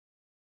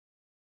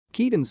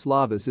Kedon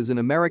Slovis is an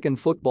American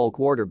football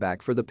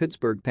quarterback for the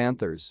Pittsburgh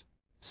Panthers.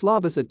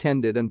 Slovis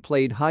attended and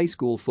played high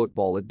school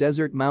football at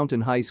Desert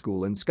Mountain High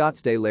School in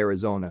Scottsdale,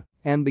 Arizona,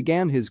 and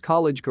began his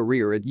college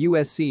career at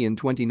USC in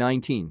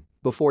 2019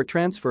 before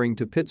transferring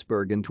to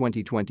Pittsburgh in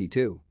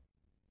 2022.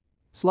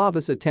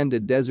 Slovis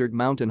attended Desert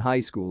Mountain High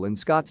School in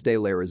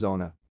Scottsdale,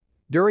 Arizona.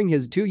 During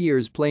his 2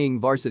 years playing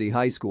varsity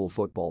high school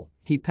football,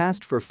 he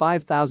passed for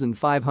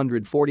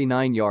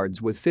 5,549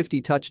 yards with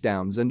 50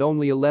 touchdowns and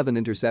only 11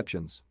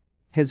 interceptions.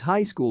 His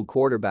high school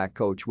quarterback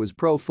coach was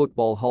Pro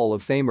Football Hall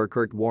of Famer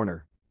Kurt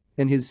Warner.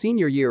 In his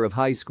senior year of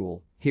high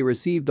school, he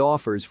received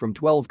offers from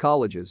 12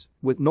 colleges,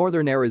 with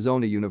Northern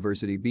Arizona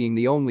University being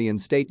the only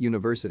in-state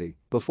university,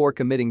 before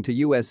committing to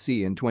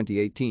USC in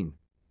 2018.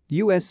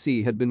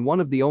 USC had been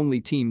one of the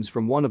only teams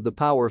from one of the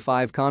Power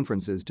 5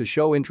 conferences to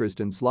show interest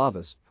in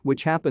Slovis,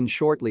 which happened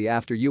shortly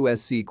after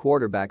USC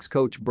quarterbacks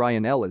coach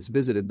Brian Ellis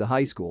visited the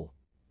high school.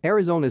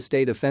 Arizona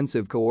State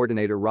offensive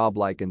coordinator Rob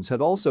Likens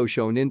had also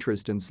shown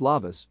interest in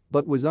Slovis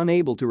but was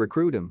unable to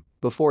recruit him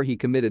before he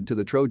committed to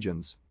the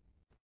Trojans.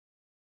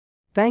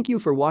 Thank you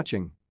for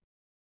watching.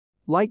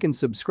 Like and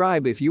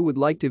subscribe if you would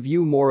like to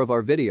view more of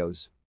our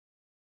videos.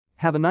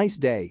 Have a nice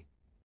day.